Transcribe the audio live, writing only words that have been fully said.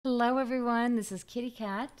Hello everyone, this is Kitty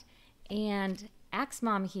Cat, and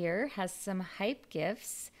Axmom here has some hype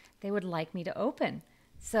gifts they would like me to open.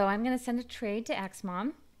 So I'm going to send a trade to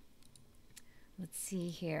Axmom. Let's see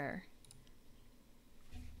here.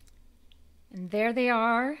 And there they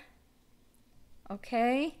are.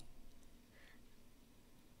 Okay.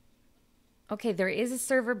 Okay, there is a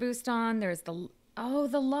server boost on. There's the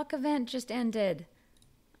luck event just ended.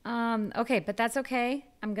 Okay, but that's okay.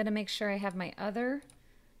 I'm going to make sure I have my other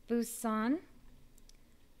boosts on. Let's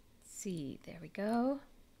see, there we go.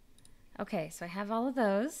 Okay, so I have all of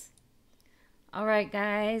those. All right,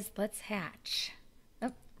 guys, let's hatch.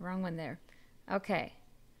 Oh, wrong one there. Okay.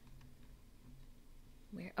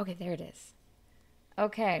 Okay, there it is.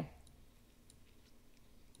 Okay.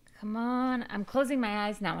 Come on. I'm closing my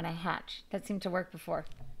eyes now when I hatch. That seemed to work before.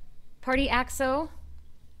 Party Axo.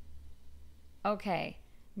 Okay.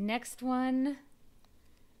 Next one.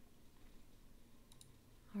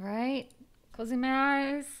 All right. Closing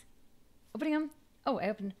my eyes. Opening them. Oh, I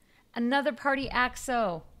opened another Party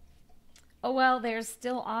Axo. Oh, well, they're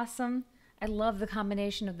still awesome. I love the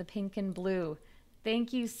combination of the pink and blue.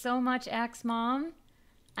 Thank you so much, Axmom.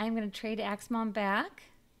 I'm going to trade Axmom back.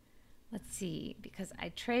 Let's see, because I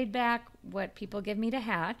trade back what people give me to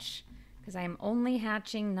hatch, because I am only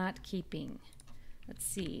hatching, not keeping. Let's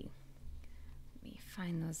see. Let me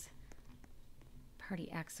find those Party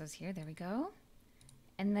Axos here. There we go.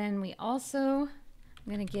 And then we also,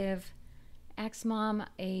 I'm going to give Axmom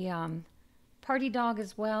a party dog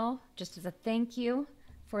as well, just as a thank you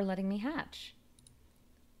for letting me hatch.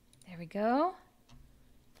 There we go.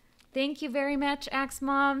 Thank you very much,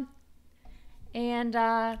 Axmom. And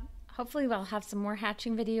hopefully we'll have some more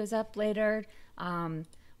hatching videos up later.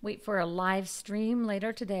 Wait for a live stream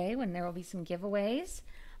later today when there will be some giveaways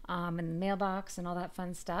and the mailbox and all that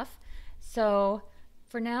fun stuff. So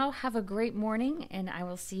for now, have a great morning, and I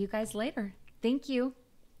will see you guys later. Thank you.